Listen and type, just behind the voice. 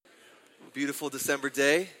Beautiful December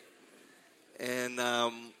day. And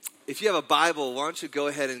if you have a Bible, why don't you go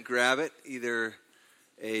ahead and grab it, either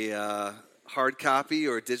a hard copy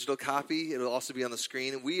or a digital copy. It'll also be on the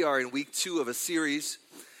screen. We are in week 2 of a series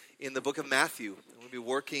in the book of Matthew. We'll be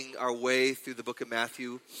working our way through the book of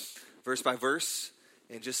Matthew verse by verse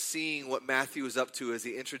and just seeing what Matthew is up to as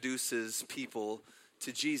he introduces people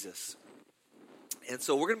to Jesus. And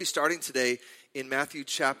so we're going to be starting today in Matthew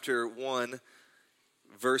chapter 1,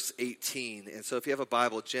 verse 18. And so if you have a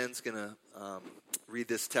Bible, Jen's going to read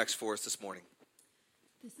this text for us this morning.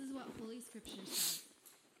 This is what Holy Scripture says.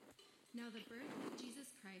 Now the birth of Jesus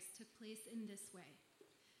Christ took place in this way.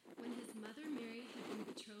 When his mother Mary had been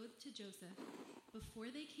betrothed to Joseph,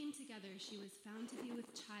 before they came together, she was found to be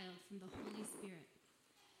with child from the Holy Spirit.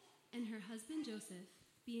 And her husband Joseph,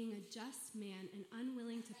 being a just man and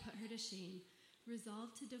unwilling to put her to shame,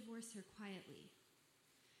 resolved to divorce her quietly.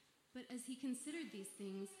 But as he considered these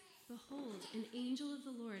things, behold, an angel of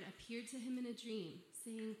the Lord appeared to him in a dream,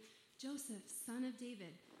 saying, Joseph, son of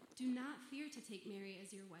David, do not fear to take Mary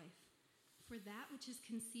as your wife, for that which is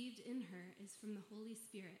conceived in her is from the Holy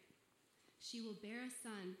Spirit. She will bear a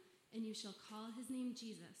son, and you shall call his name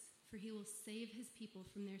Jesus, for he will save his people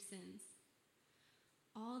from their sins.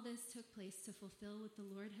 All this took place to fulfill what the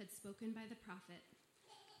Lord had spoken by the prophet.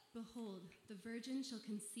 Behold, the virgin shall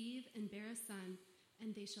conceive and bear a son,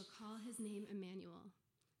 and they shall call his name Emmanuel,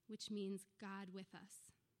 which means God with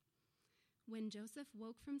us. When Joseph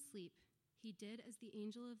woke from sleep, he did as the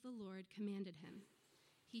angel of the Lord commanded him.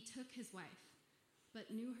 He took his wife,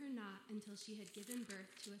 but knew her not until she had given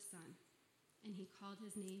birth to a son, and he called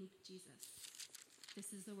his name Jesus.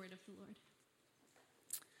 This is the word of the Lord.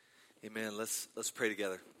 Amen. Let's pray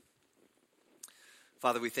together.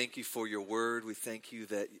 Father, we thank you for your word. We thank you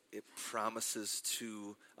that it promises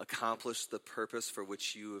to accomplish the purpose for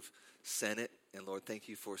which you have sent it. And Lord, thank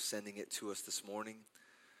you for sending it to us this morning.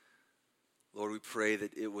 Lord, we pray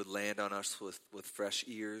that it would land on us with fresh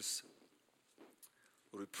ears.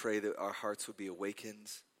 Lord, we pray that our hearts would be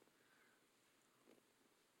awakened.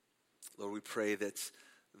 Lord, we pray that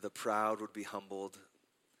the proud would be humbled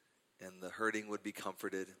and the hurting would be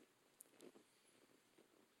comforted.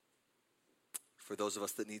 For those of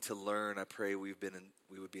us that need to learn, I pray we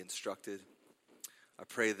would be instructed. I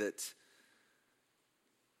pray that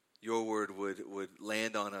your word would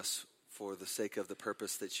land on us for the sake of the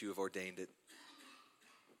purpose that you have ordained it.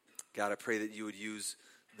 God, I pray that you would use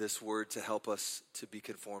this word to help us to be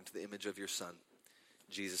conformed to the image of your Son.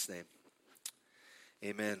 In Jesus' name,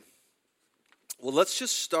 amen. Well, let's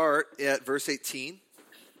just start at verse 18.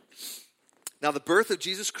 Now, the birth of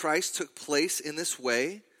Jesus Christ took place in this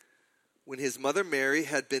way. When his mother Mary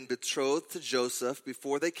had been betrothed to Joseph,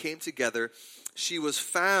 before they came together, she was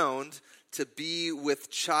found to be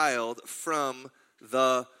with child from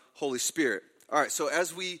the Holy Spirit. All right, so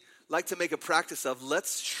as we like to make a practice of,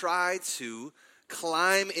 let's try to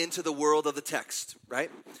climb into the world of the text,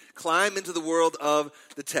 right? Climb into the world of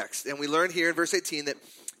the text. And we learn here in verse 18 that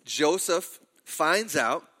Joseph finds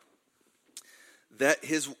out that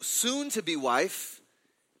his soon-to-be wife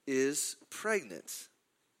is pregnant.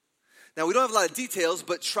 Now, we don't have a lot of details,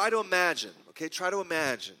 but try to imagine, okay? Try to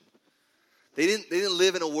imagine. They didn't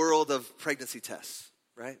live in a world of pregnancy tests,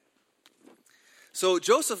 right? So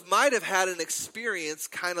Joseph might have had an experience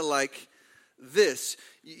kind of like this.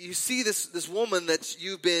 You see this woman that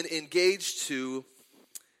you've been engaged to,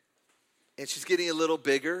 and she's getting a little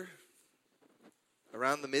bigger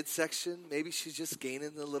around the midsection. Maybe she's just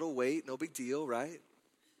gaining a little weight, no big deal, right?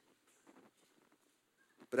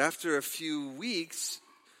 But after a few weeks,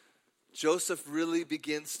 Joseph really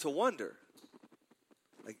begins to wonder,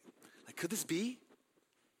 like could this be?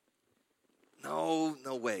 No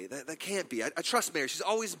way. That can't be. I trust Mary. She's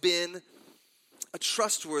always been a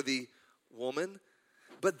trustworthy woman.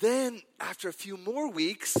 But then, after a few more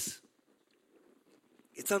weeks,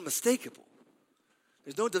 it's unmistakable.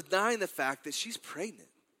 There's no denying the fact that she's pregnant.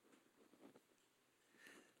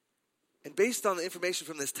 And based on the information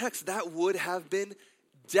from this text, that would have been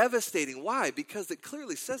devastating. Why? Because it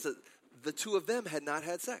clearly says that the two of them had not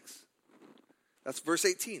had sex. That's verse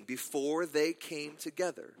 18, before they came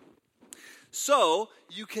together. So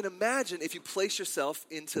you can imagine, if you place yourself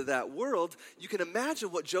into that world, you can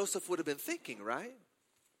imagine what Joseph would have been thinking, right?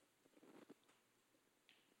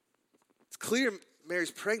 It's clear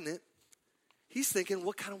Mary's pregnant. He's thinking,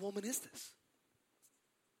 what kind of woman is this?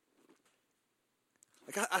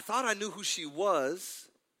 Like I thought I knew who she was,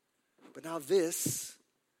 but now this,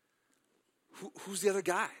 who's the other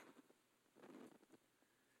guy?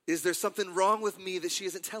 Is there something wrong with me that she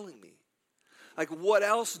isn't telling me? Like, what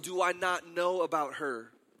else do I not know about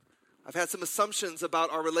her? I've had some assumptions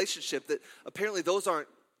about our relationship that apparently those aren't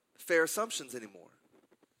fair assumptions anymore.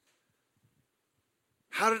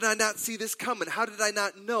 How did I not see this coming? How did I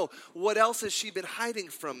not know? What else has she been hiding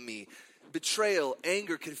from me? Betrayal,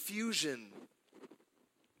 anger, confusion,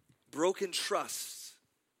 broken trust.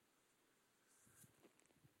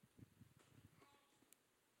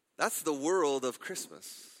 That's the world of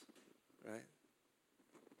Christmas, right?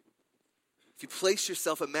 If you place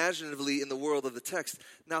yourself imaginatively in the world of the text,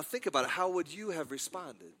 now think about it. How would you have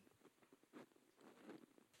responded?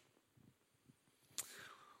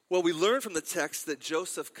 Well, we learn from the text that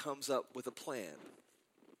Joseph comes up with a plan.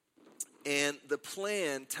 And the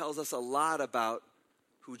plan tells us a lot about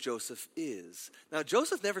who Joseph is. Now,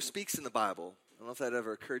 Joseph never speaks in the Bible. I don't know if that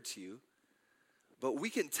ever occurred to you. But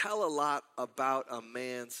we can tell a lot about a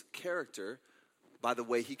man's character by the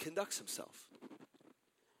way he conducts himself.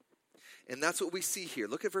 And that's what we see here.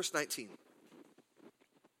 Look at verse 19.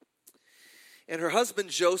 And her husband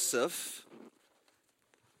Joseph,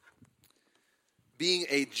 being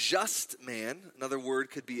a just man, another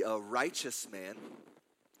word could be a righteous man,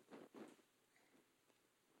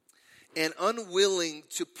 and unwilling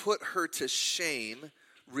to put her to shame,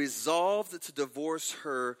 resolved to divorce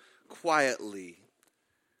her quietly.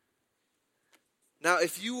 Now,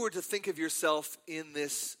 if you were to think of yourself in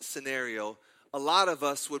this scenario, a lot of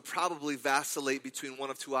us would probably vacillate between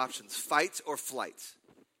one of two options, fight or flight.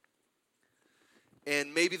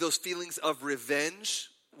 And maybe those feelings of revenge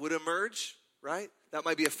would emerge, right? That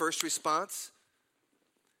might be a first response.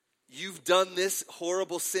 You've done this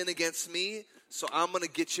horrible sin against me, so I'm going to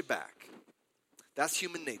get you back. That's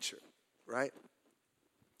human nature, right?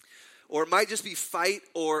 Or it might just be fight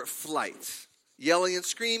or flight. Yelling and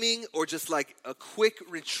screaming, or just like a quick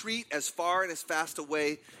retreat as far and as fast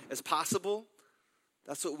away as possible.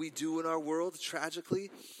 That's what we do in our world, tragically.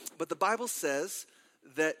 But the Bible says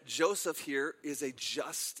that Joseph here is a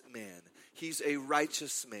just man. He's a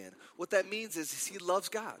righteous man. What that means is he loves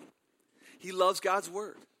God. He loves God's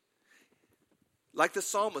word. Like the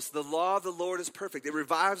psalmist, the law of the Lord is perfect. It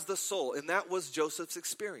revives the soul. And that was Joseph's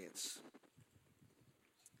experience.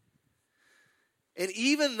 And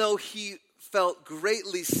even though he felt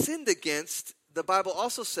greatly sinned against, the Bible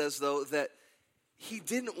also says, though, that he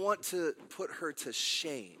didn't want to put her to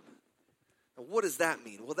shame. Now, what does that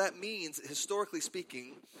mean? Well, that means, historically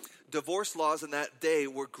speaking, divorce laws in that day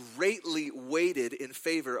were greatly weighted in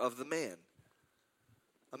favor of the man.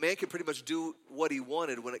 A man could pretty much do what he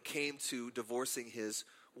wanted when it came to divorcing his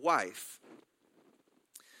wife.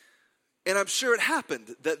 And I'm sure it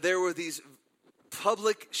happened that there were these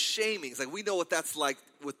public shamings. Like, we know what that's like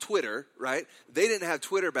with Twitter, right? They didn't have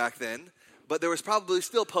Twitter back then, but there was probably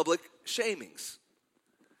still public shamings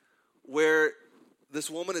where this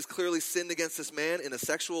woman has clearly sinned against this man in a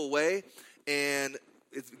sexual way, and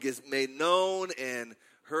it gets made known, and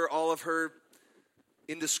all of her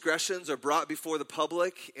indiscretions are brought before the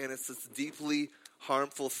public, and it's this deeply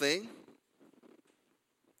harmful thing.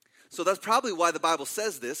 So that's probably why the Bible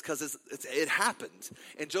says this, because it happened.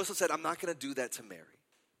 And Joseph said, I'm not going to do that to Mary.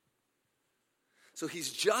 So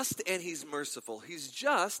he's just and he's merciful. He's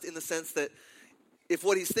just in the sense that if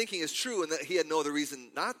what he's thinking is true and that he had no other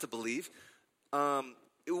reason not to believe,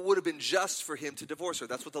 it would have been just for him to divorce her.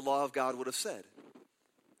 That's what the law of God would have said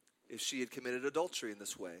if she had committed adultery in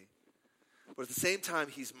this way. But at the same time,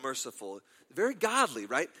 he's merciful. Very godly,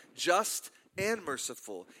 right? Just and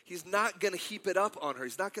merciful. He's not going to heap it up on her.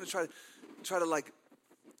 He's not going to try to like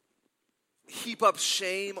heap up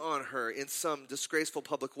shame on her in some disgraceful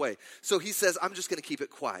public way. So he says, I'm just going to keep it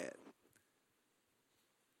quiet.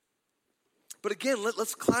 But again,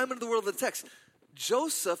 let's climb into the world of the text.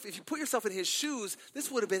 Joseph, if you put yourself in his shoes,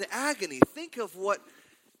 this would have been agony. Think of what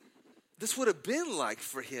this would have been like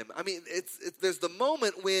for him. I mean, there's the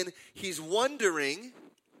moment when he's wondering,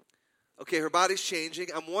 okay, her body's changing.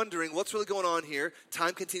 I'm wondering what's really going on here.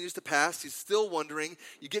 Time continues to pass. He's still wondering.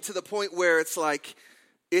 You get to the point where it's like,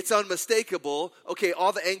 it's unmistakable. Okay,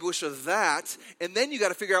 all the anguish of that. And then you got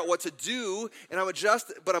to figure out what to do. And I'm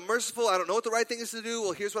just, but I'm merciful. I don't know what the right thing is to do.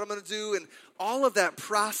 Well, here's what I'm going to do. And all of that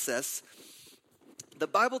process, the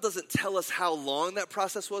Bible doesn't tell us how long that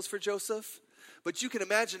process was for Joseph. But you can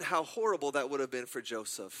imagine how horrible that would have been for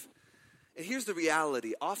Joseph. And here's the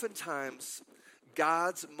reality. Oftentimes,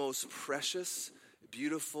 God's most precious,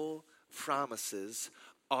 beautiful promises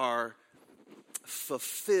are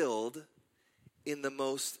fulfilled in the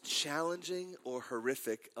most challenging or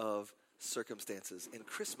horrific of circumstances. And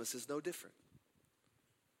Christmas is no different.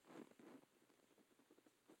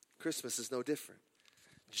 Christmas is no different.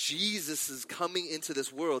 Jesus' coming into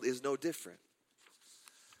this world is no different.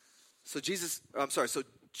 So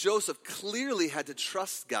Joseph clearly had to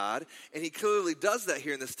trust God, and he clearly does that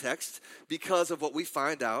here in this text because of what we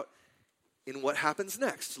find out in what happens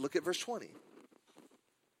next. Look at verse 20.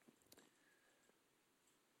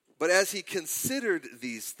 But as he considered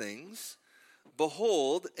these things,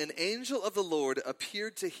 behold, an angel of the Lord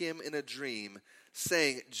appeared to him in a dream,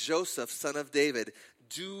 saying, Joseph, son of David,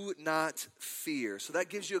 do not fear. So that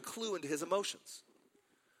gives you a clue into his emotions.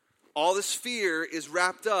 All this fear is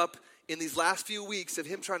wrapped up in these last few weeks of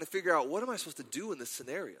him trying to figure out, what am I supposed to do in this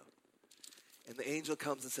scenario? And the angel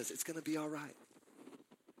comes and says, it's going to be all right.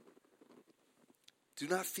 Do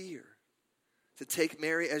not fear to take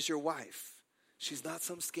Mary as your wife. She's not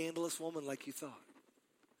some scandalous woman like you thought.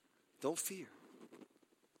 Don't fear.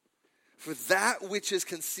 For that which is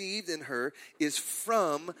conceived in her is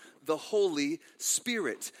from the Holy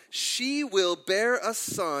Spirit. She will bear a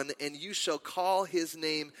son, and you shall call his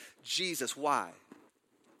name Jesus. Why?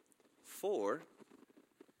 For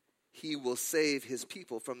he will save his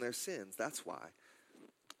people from their sins. That's why.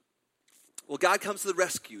 Well, God comes to the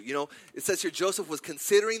rescue. You know, it says here Joseph was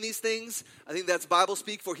considering these things. I think that's Bible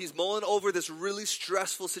speak for he's mulling over this really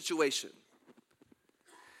stressful situation.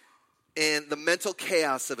 And the mental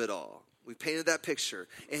chaos of it all. We painted that picture.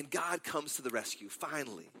 And God comes to the rescue,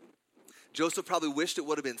 finally. Joseph probably wished it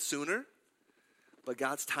would have been sooner, but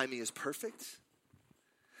God's timing is perfect.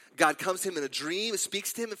 God comes to him in a dream,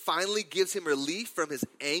 speaks to him, and finally gives him relief from his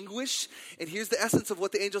anguish. And here's the essence of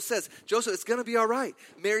what the angel says. Joseph, it's going to be all right.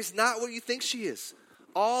 Mary's not what you think she is.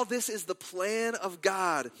 All this is the plan of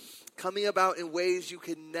God coming about in ways you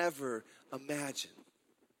can never imagine.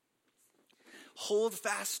 Hold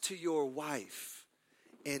fast to your wife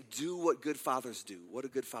and do what good fathers do. What do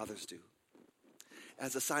good fathers do?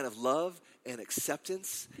 As a sign of love and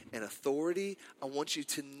acceptance and authority, I want you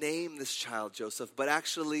to name this child Joseph, but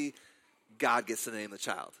actually, God gets to name the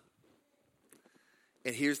child.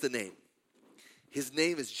 And here's the name. His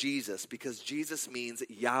name is Jesus because Jesus means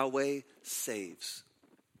Yahweh saves.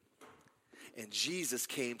 And Jesus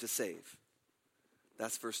came to save.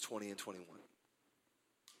 That's verse 20 and 21.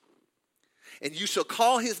 And you shall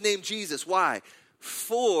call his name Jesus. Why?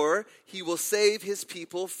 For he will save his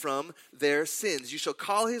people from their sins. You shall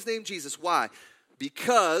call his name Jesus. Why?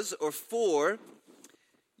 Because, or for,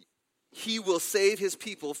 he will save his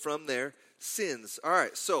people from their sins. All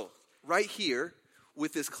right, so right here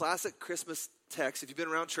with this classic Christmas text, if you've been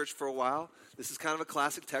around church for a while, this is kind of a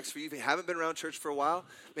classic text for you. If you haven't been around church for a while,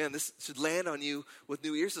 man, this should land on you with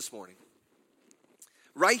new ears this morning.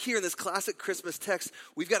 Right here in this classic Christmas text,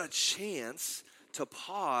 we've got a chance to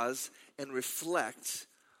pause and reflect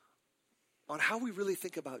on how we really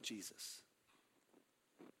think about Jesus.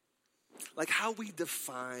 Like how we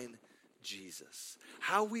define Jesus.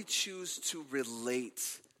 How we choose to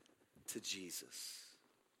relate to Jesus.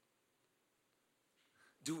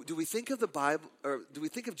 Do we think of the Bible, or do we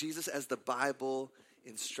think of Jesus as the Bible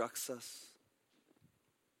instructs us?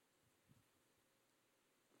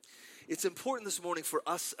 It's important this morning for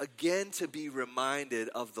us again to be reminded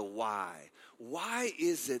of the why. Why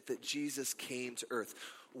is it that Jesus came to earth?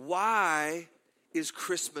 Why is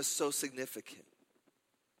Christmas so significant?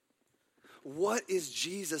 What is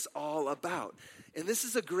Jesus all about? And this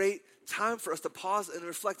is a great time for us to pause and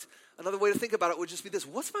reflect. Another way to think about it would just be this.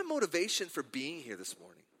 What's my motivation for being here this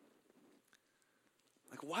morning?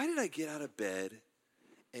 Like, why did I get out of bed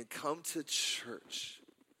and come to church?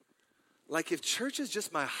 Like, if church is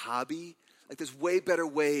just my hobby, like there's way better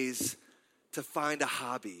ways to find a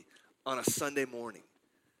hobby on a Sunday morning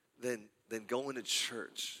than going to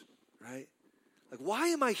church, right? Like, why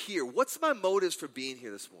am I here? What's my motives for being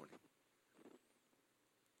here this morning?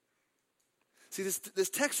 See, this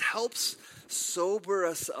text helps sober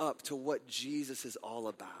us up to what Jesus is all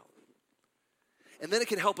about. And then it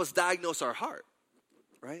can help us diagnose our heart,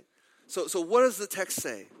 right? So what does the text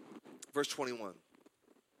say? Verse 21.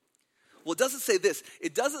 Well, it doesn't say this.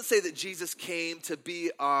 It doesn't say that Jesus came to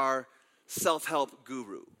be our self-help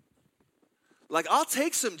guru. Like, I'll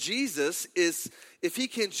take some Jesus if he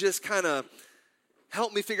can just kind of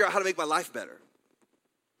help me figure out how to make my life better.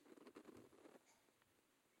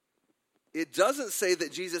 It doesn't say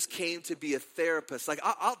that Jesus came to be a therapist. Like,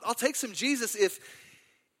 I'll take some Jesus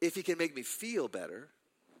if he can make me feel better.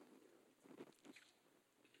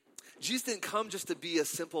 Jesus didn't come just to be a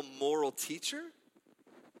simple moral teacher.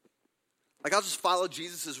 Like, I'll just follow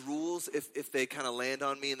Jesus' rules if they kind of land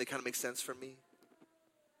on me and they kind of make sense for me.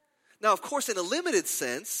 Now, of course, in a limited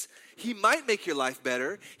sense, he might make your life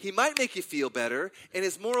better. He might make you feel better. And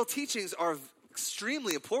his moral teachings are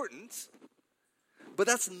extremely important. But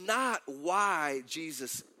that's not why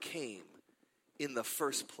Jesus came in the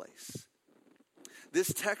first place.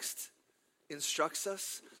 This text instructs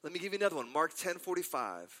us. Let me give you another one. Mark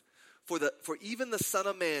 10:45. For even the Son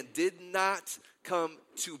of Man did not come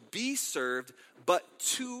to be served, but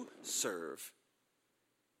to serve.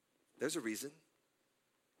 There's a reason.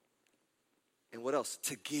 And what else?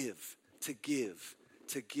 To give, to give,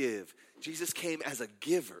 to give. Jesus came as a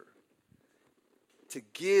giver, to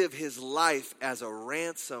give his life as a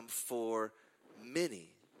ransom for many.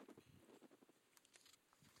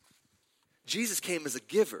 Jesus came as a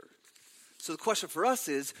giver. So the question for us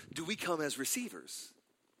is, do we come as receivers?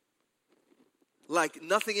 Like,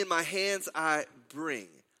 nothing in my hands I bring.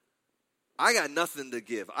 I got nothing to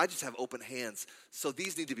give. I just have open hands. So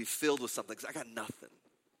these need to be filled with something because I got nothing.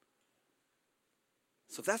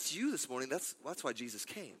 So if that's you this morning, that's why Jesus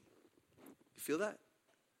came. You feel that?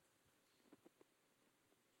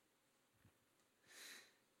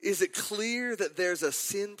 Is it clear that there's a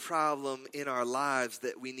sin problem in our lives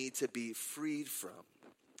that we need to be freed from?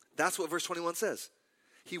 That's what verse 21 says.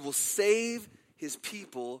 He will save his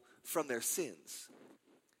people from their sins.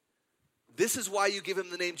 This is why you give him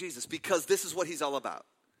the name Jesus, because this is what he's all about.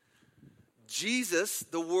 Jesus,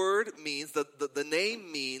 the word means, the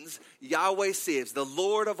name means Yahweh saves. The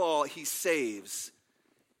Lord of all, he saves.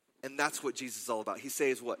 And that's what Jesus is all about. He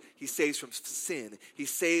saves what? He saves from sin. He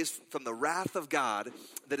saves from the wrath of God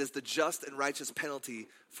that is the just and righteous penalty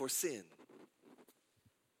for sin.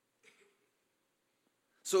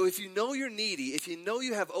 So if you know you're needy, if you know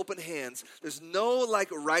you have open hands, there's no like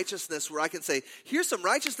righteousness where I can say, here's some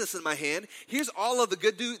righteousness in my hand. Here's all of the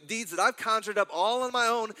good deeds that I've conjured up all on my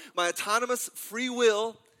own, my autonomous free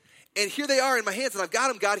will. And here they are in my hands and I've got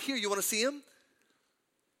them. God, here, you want to see them?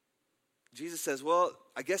 Jesus says, well,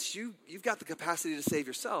 I guess you've got the capacity to save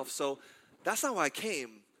yourself. So that's not why I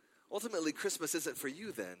came. Ultimately, Christmas isn't for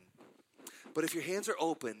you then. But if your hands are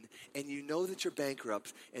open and you know that you're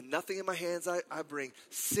bankrupt and nothing in my hands I bring,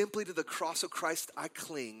 simply to the cross of Christ I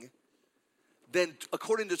cling, then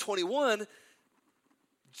according to 21,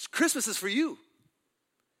 Christmas is for you.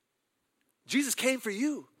 Jesus came for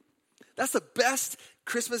you. That's the best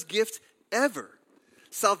Christmas gift ever.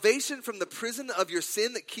 Salvation from the prison of your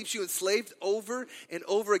sin that keeps you enslaved over and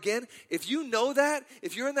over again. If you know that,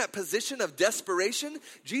 if you're in that position of desperation,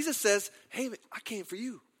 Jesus says, hey, I came for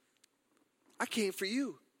you. I came for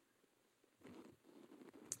you.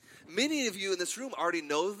 Many of you in this room already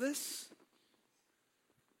know this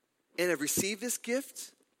and have received this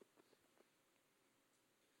gift.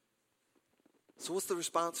 So what's the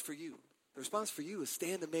response for you? The response for you is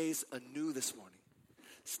stand amazed anew this morning.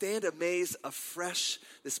 Stand amazed afresh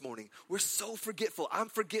this morning. We're so forgetful. I'm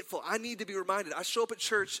forgetful. I need to be reminded. I show up at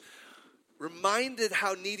church reminded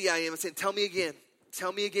how needy I am and saying, tell me again.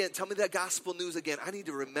 Tell me again. Tell me that gospel news again. I need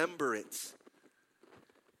to remember it.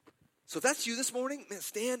 So if that's you this morning, man,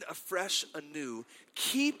 stand afresh anew.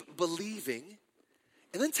 Keep believing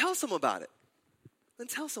and then tell someone about it. Then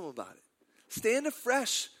tell someone about it. Stand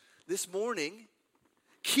afresh this morning.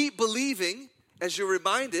 Keep believing as you're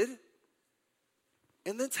reminded.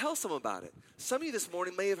 And then tell someone about it. Some of you this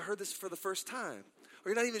morning may have heard this for the first time. Or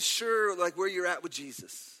you're not even sure like where you're at with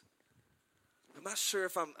Jesus. I'm not sure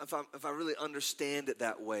if I really understand it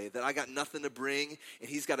that way, that I got nothing to bring and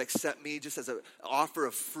he's got to accept me just as an offer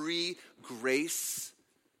of free grace.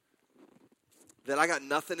 That I got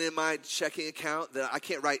nothing in my checking account, that I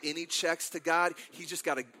can't write any checks to God. He's just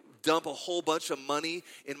got to dump a whole bunch of money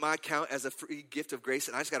in my account as a free gift of grace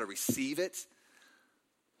and I just got to receive it.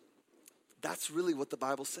 That's really what the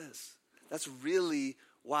Bible says. That's really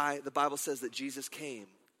why the Bible says that Jesus came.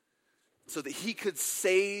 So that he could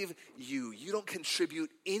save you. You don't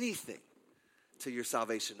contribute anything to your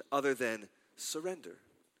salvation other than surrender.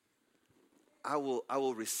 I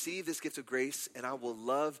will receive this gift of grace and I will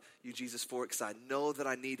love you, Jesus, for it because I know that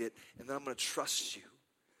I need it. And then I'm going to trust you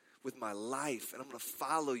with my life and I'm going to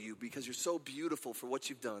follow you because you're so beautiful for what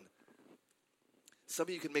you've done. Some of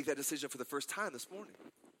you can make that decision for the first time this morning,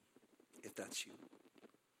 if that's you.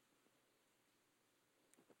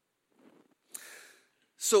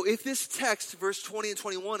 So if this text, verse 20 and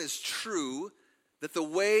 21 is true, that the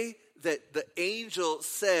way that the angel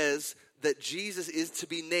says that Jesus is to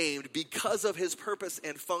be named because of his purpose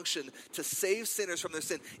and function to save sinners from their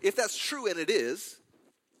sin, if that's true, and it is,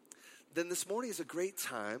 then this morning is a great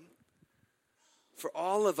time for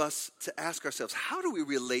all of us to ask ourselves, how do we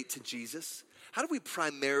relate to Jesus? How do we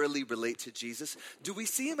primarily relate to Jesus? Do we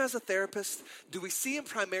see him as a therapist? Do we see him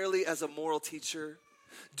primarily as a moral teacher?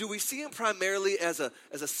 Do we see him primarily as a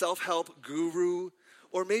self-help guru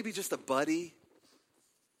or maybe just a buddy?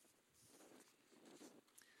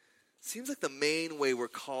 Seems like the main way we're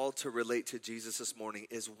called to relate to Jesus this morning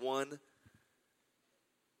is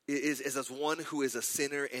is as one who is a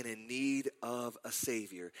sinner and in need of a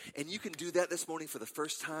Savior. And you can do that this morning for the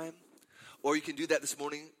first time, or you can do that this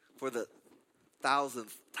morning for the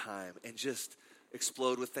 1,000th time and just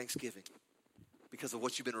explode with thanksgiving because of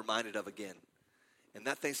what you've been reminded of again. And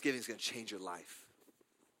that Thanksgiving is going to change your life.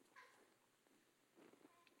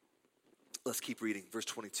 Let's keep reading, verse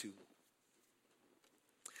 22.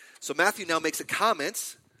 So Matthew now makes a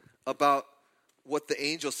comment about what the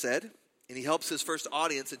angel said, and he helps his first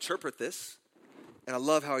audience interpret this. And I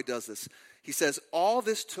love how he does this. He says, all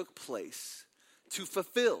this took place to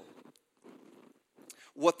fulfill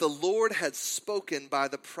what the Lord had spoken by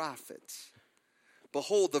the prophets.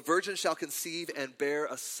 Behold, the virgin shall conceive and bear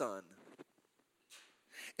a son,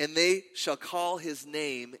 and they shall call his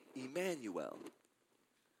name Emmanuel,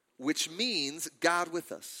 which means God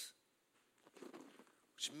with us.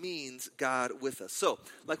 Which means God with us. So,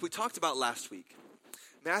 like we talked about last week,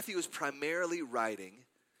 Matthew is primarily writing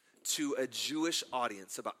to a Jewish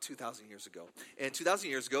audience about 2,000 years ago. And 2,000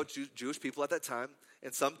 years ago, Jewish people at that time,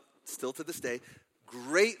 and some still to this day,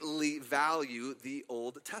 greatly value the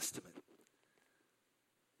Old Testament.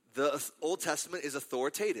 The Old Testament is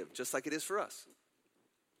authoritative, just like it is for us.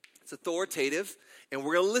 It's authoritative, and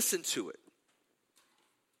we're going to listen to it.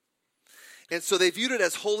 And so they viewed it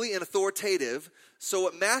as holy and authoritative. So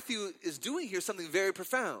what Matthew is doing here is something very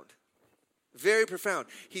profound. Very profound.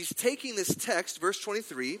 He's taking this text, verse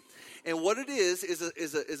 23, and what it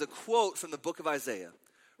is a quote from the book of Isaiah,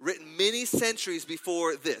 written many centuries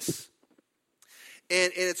before this.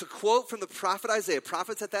 And it's a quote from the prophet Isaiah.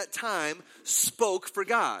 Prophets at that time spoke for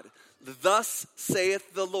God. Thus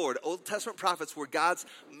saith the Lord. Old Testament prophets were God's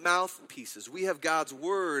mouthpieces. We have God's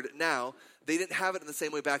word now. They didn't have it in the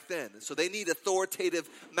same way back then. So they need authoritative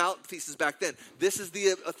mouthpieces back then. This is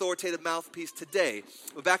the authoritative mouthpiece today.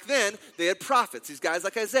 But back then, they had prophets, these guys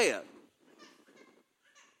like Isaiah.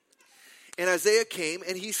 And Isaiah came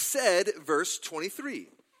and he said, verse 23.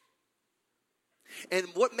 And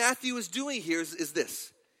what Matthew is doing here is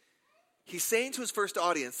this. He's saying to his first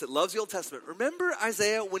audience that loves the Old Testament, remember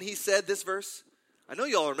Isaiah when he said this verse? I know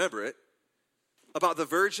you all remember it. About the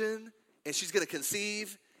virgin, and she's going to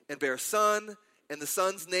conceive and bear a son, and the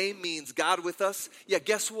son's name means God with us. Yeah,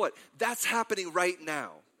 guess what? That's happening right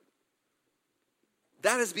now.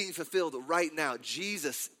 That is being fulfilled right now.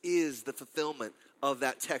 Jesus is the fulfillment of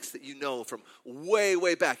that text that you know from way,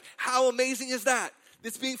 way back. How amazing is that?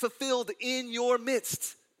 It's being fulfilled in your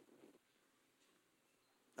midst.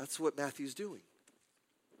 That's what Matthew's doing.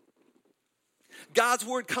 God's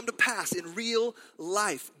word come to pass in real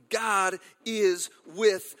life. God is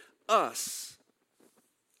with us.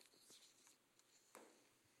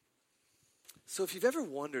 So if you've ever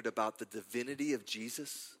wondered about the divinity of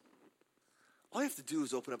Jesus, all you have to do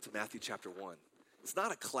is open up to Matthew chapter 1. It's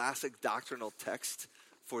not a classic doctrinal text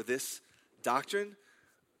for this doctrine.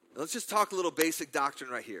 Let's just talk a little basic doctrine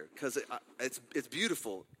right here, because it's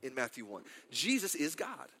beautiful in Matthew 1. Jesus is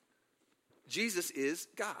God. Jesus is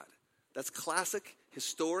God. That's classic,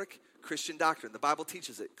 historic Christian doctrine. The Bible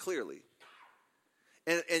teaches it clearly.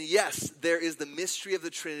 And yes, there is the mystery of the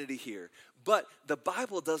Trinity here, but the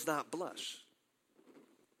Bible does not blush.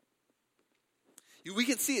 We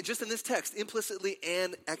can see it just in this text, implicitly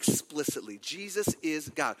and explicitly. Jesus is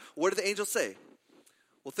God. What did the angels say?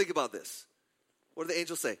 Well, think about this. What did the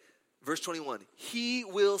angels say? Verse 21, he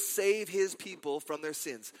will save his people from their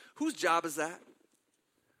sins. Whose job is that?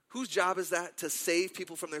 Whose job is that, to save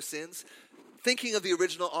people from their sins? Thinking of the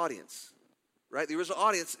original audience, right? The original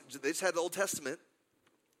audience, they just had the Old Testament,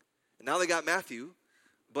 and now they got Matthew.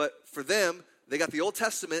 But for them, they got the Old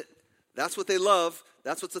Testament. That's what they love.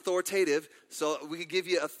 That's what's authoritative. So we can give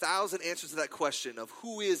you 1,000 answers to that question of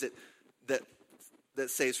who is it that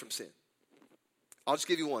saves from sin. I'll just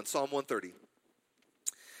give you one. Psalm 130.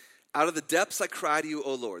 Out of the depths I cry to you,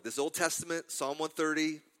 O Lord. This Old Testament, Psalm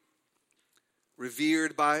 130,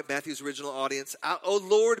 revered by Matthew's original audience. O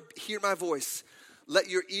Lord, hear my voice. Let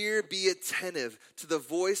your ear be attentive to the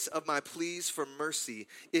voice of my pleas for mercy.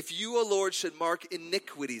 If you, O Lord, should mark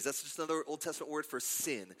iniquities, that's just another Old Testament word for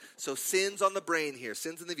sin. So sins on the brain here,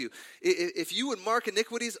 sins in the view. If you would mark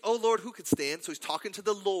iniquities, O Lord, who could stand? So he's talking to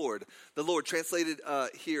the Lord. The Lord, translated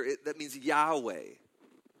here, that means Yahweh,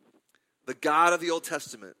 the God of the Old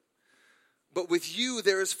Testament. But with you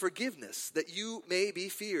there is forgiveness, that you may be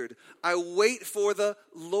feared. I wait for the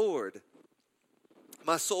Lord.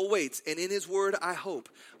 My soul waits, and in his word I hope.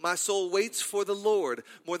 My soul waits for the Lord,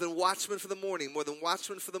 more than watchmen for the morning, more than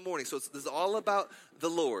watchmen for the morning. So this is all about the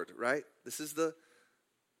Lord, right? This is the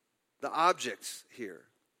object here.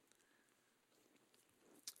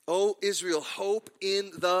 O Israel, hope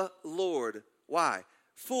in the Lord. Why?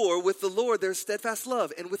 For with the Lord there is steadfast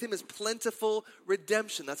love, and with him is plentiful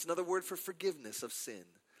redemption. That's another word for forgiveness of sin.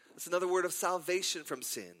 That's another word of salvation from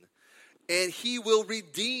sin. And he will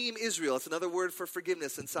redeem Israel. It's another word for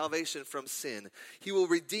forgiveness and salvation from sin. He will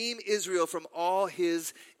redeem Israel from all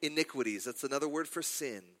his iniquities. That's another word for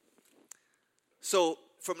sin. So,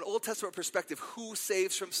 from an Old Testament perspective, who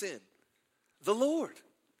saves from sin? The Lord.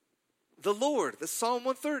 The Lord. That's Psalm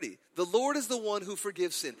 130. The Lord is the one who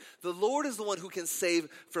forgives sin. The Lord is the one who can save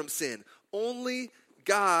from sin. Only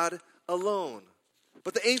God alone.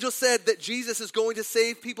 But the angel said that Jesus is going to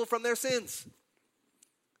save people from their sins.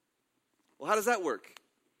 Well, how does that work?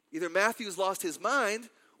 Either Matthew's lost his mind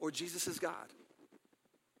or Jesus is God.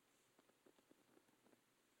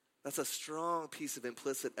 That's a strong piece of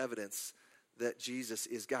implicit evidence that Jesus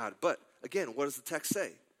is God. But again, what does the text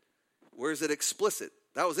say? Where is it explicit?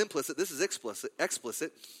 That was implicit. This is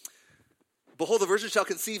explicit. Behold, the virgin shall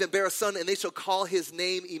conceive and bear a son, and they shall call his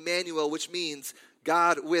name Emmanuel, which means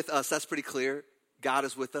God with us. That's pretty clear. God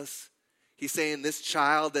is with us. He's saying this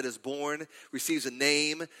child that is born receives a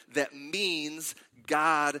name that means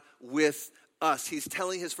God with us. He's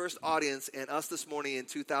telling his first audience and us this morning in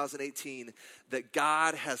 2018 that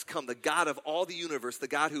God has come, the God of all the universe, the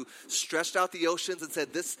God who stretched out the oceans and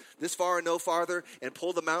said this far and no farther, and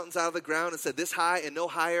pulled the mountains out of the ground and said this high and no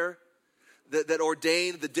higher, that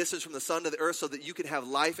ordained the distance from the sun to the earth so that you can have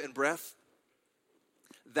life and breath.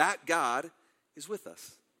 That God is with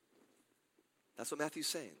us. That's what Matthew's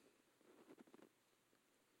saying.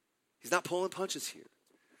 He's not pulling punches here.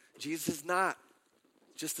 Jesus is not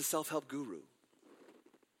just a self-help guru.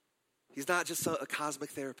 He's not just a cosmic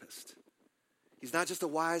therapist. He's not just a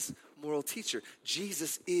wise moral teacher.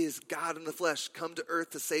 Jesus is God in the flesh, come to earth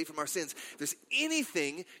to save from our sins. If there's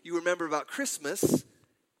anything you remember about Christmas,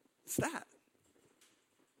 it's that.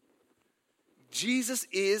 Jesus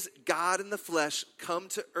is God in the flesh, come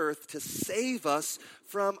to earth to save us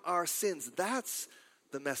from our sins. That's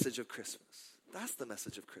the message of Christmas. That's the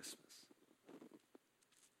message of Christmas.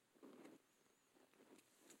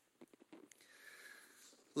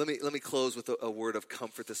 Let me close with a word of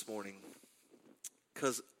comfort this morning.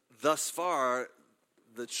 Because thus far,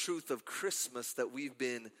 the truth of Christmas that we've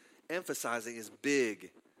been emphasizing is big,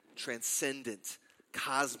 transcendent,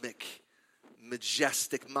 cosmic,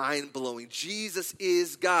 majestic, mind-blowing. Jesus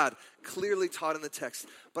is God, clearly taught in the text.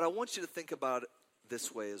 But I want you to think about it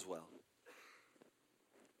this way as well.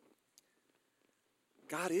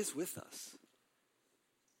 God is with us.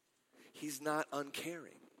 He's not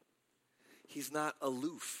uncaring. He's not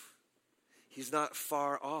aloof. He's not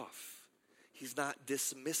far off. He's not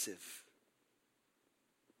dismissive.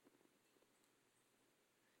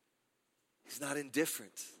 He's not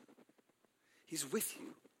indifferent. He's with you.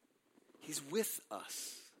 He's with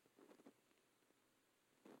us.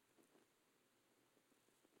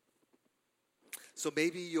 So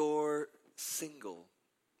maybe you're single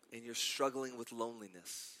and you're struggling with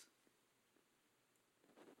loneliness.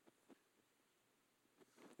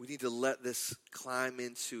 We need to let this climb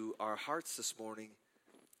into our hearts this morning.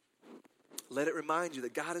 Let it remind you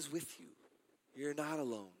that God is with you. You're not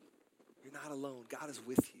alone. You're not alone. God is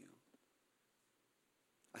with you.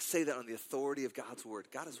 I say that on the authority of God's word.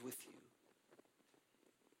 God is with you.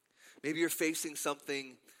 Maybe you're facing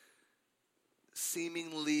something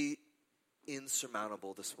seemingly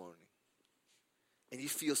insurmountable this morning. And you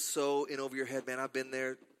feel so in over your head. Man, I've been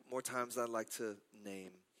there more times than I'd like to name.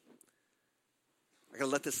 I got to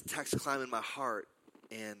let this text climb in my heart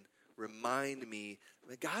and remind me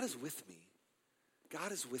that God is with me.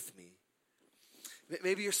 God is with me.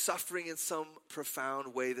 Maybe you're suffering in some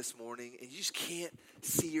profound way this morning and you just can't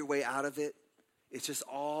see your way out of it. It's just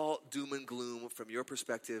all doom and gloom from your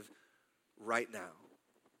perspective right now.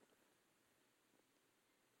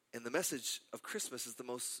 And the message of Christmas is the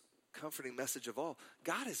most comforting message of all.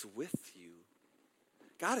 God is with you.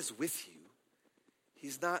 God is with you.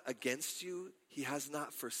 He's not against you. He has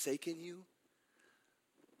not forsaken you.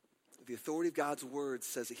 The authority of God's word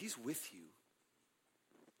says that he's with you.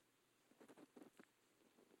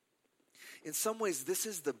 In some ways, this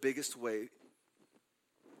is the biggest way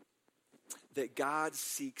that God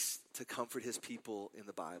seeks to comfort his people in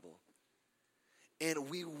the Bible. And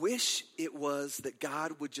we wish it was that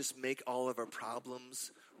God would just make all of our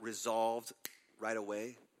problems resolved right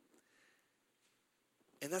away.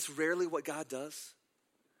 And that's rarely what God does.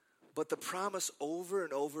 But the promise over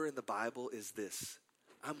and over in the Bible is this: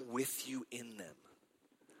 I'm with you in them.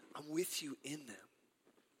 I'm with you in them.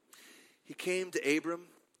 He came to Abram,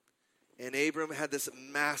 and Abram had this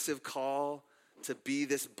massive call to be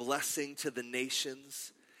this blessing to the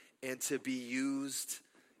nations and to be used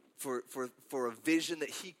for a vision that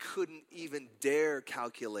he couldn't even dare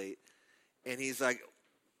calculate. And he's like,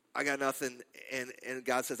 I got nothing. And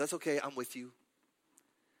God says, that's okay, I'm with you.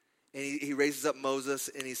 And he raises up Moses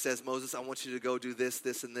and he says, Moses, I want you to go do this,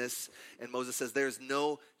 this, and this. And Moses says, there's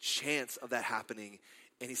no chance of that happening.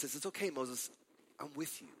 And he says, it's okay, Moses, I'm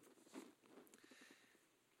with you.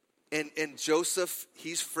 And Joseph,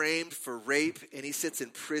 he's framed for rape and he sits in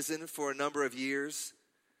prison for a number of years.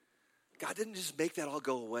 God didn't just make that all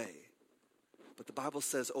go away. But the Bible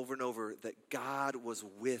says over and over that God was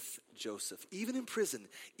with Joseph. Even in prison,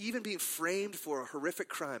 even being framed for a horrific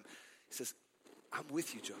crime, he says, I'm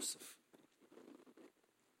with you, Joseph.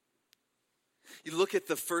 You look at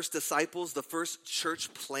the first disciples, the first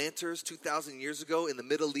church planters 2,000 years ago in the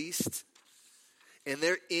Middle East, and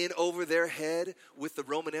they're in over their head with the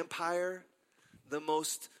Roman Empire, the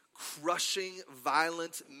most crushing,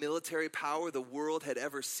 violent military power the world had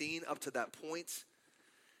ever seen up to that point.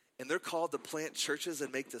 And they're called to plant churches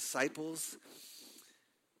and make disciples.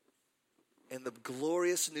 And the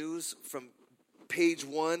glorious news from page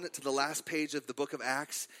 1 to the last page of the book of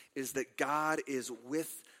Acts is that God is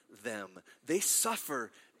with them. They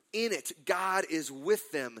suffer in it. God is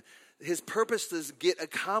with them. His purposes get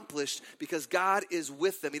accomplished because God is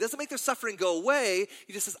with them. He doesn't make their suffering go away.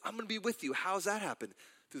 He just says, I'm going to be with you. How does that happen?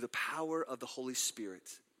 Through the power of the Holy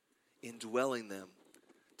Spirit indwelling them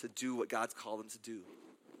to do what God's called them to do.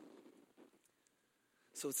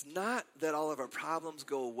 So it's not that all of our problems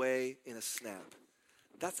go away in a snap.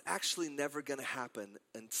 That's actually never going to happen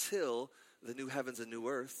until the new heavens and new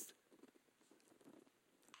earth.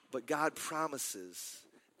 But God promises,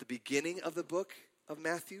 the beginning of the book of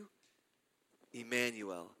Matthew,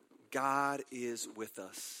 Emmanuel, God is with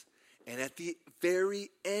us. And at the very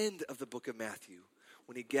end of the book of Matthew,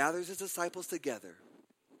 when he gathers his disciples together,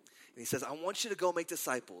 and he says, I want you to go make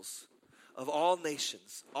disciples of all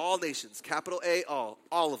nations, capital A, all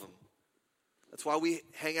of them. That's why we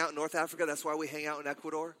hang out in North Africa. That's why we hang out in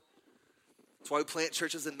Ecuador. That's why we plant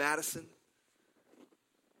churches in Madison.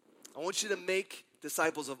 I want you to make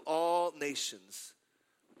disciples of all nations,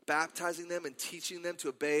 baptizing them and teaching them to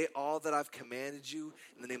obey all that I've commanded you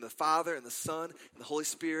in the name of the Father and the Son and the Holy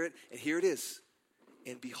Spirit. And here it is.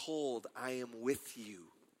 And behold, I am with you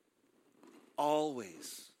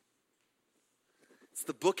always. It's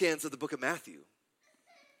the bookends of the book of Matthew,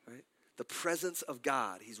 right? The presence of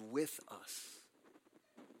God. He's with us.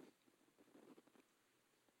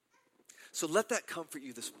 So let that comfort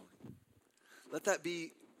you this morning. Let that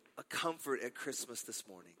be a comfort at Christmas this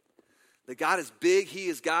morning. That God is big, he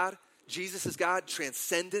is God. Jesus is God,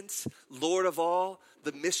 transcendence, Lord of all,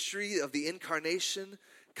 the mystery of the incarnation,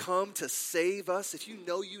 come to save us. If you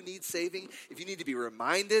know you need saving, if you need to be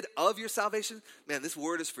reminded of your salvation, man, this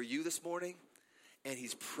word is for you this morning. And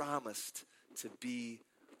he's promised to be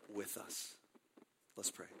with us.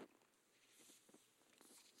 Let's pray.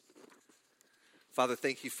 Father,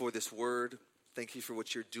 thank you for this word. Thank you for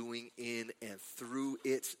what you're doing in and through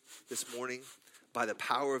it this morning. By the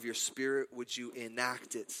power of your Spirit, would you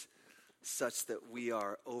enact it such that we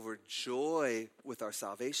are overjoyed with our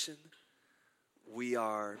salvation. We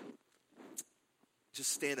are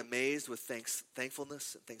just stand amazed with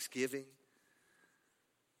thankfulness and thanksgiving.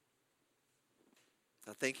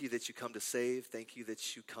 Thank you that you come to save. Thank you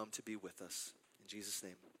that you come to be with us. In Jesus'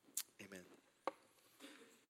 name, amen.